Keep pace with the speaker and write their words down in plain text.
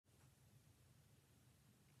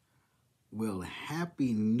Well,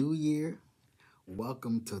 happy new year.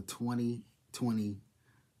 Welcome to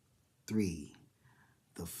 2023.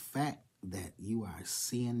 The fact that you are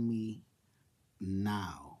seeing me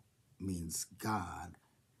now means God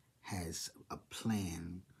has a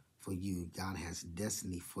plan for you. God has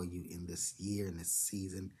destiny for you in this year, in this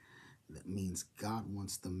season. That means God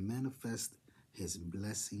wants to manifest his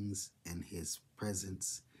blessings and his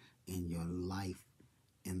presence in your life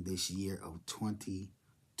in this year of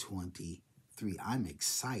 2023. I'm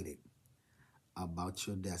excited about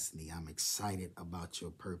your destiny. I'm excited about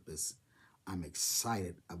your purpose. I'm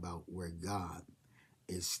excited about where God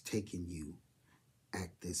is taking you at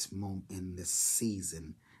this moment, in this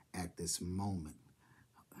season, at this moment.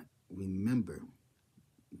 Remember,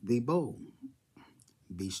 be bold,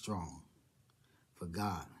 be strong, for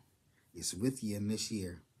God is with you in this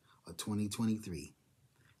year of 2023.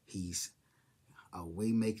 He's a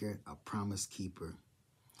waymaker, a promise keeper.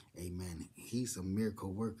 Amen. He's a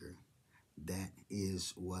miracle worker. That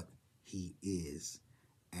is what he is.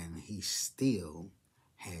 And he still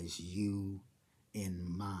has you in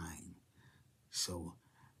mind. So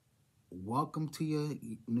welcome to your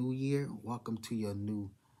new year. Welcome to your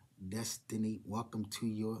new destiny. Welcome to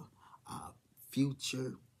your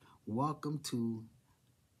future. Welcome to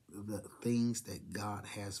the things that God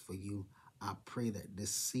has for you. I pray that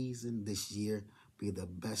this season, this year, be the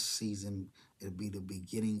best season. It'll be the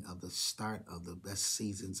beginning of the start of the best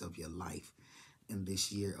seasons of your life in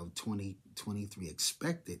this year of 2023.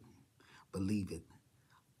 Expect it, believe it,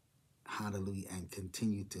 hallelujah, and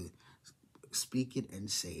continue to speak it and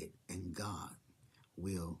say it, and God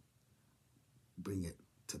will bring it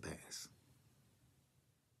to pass.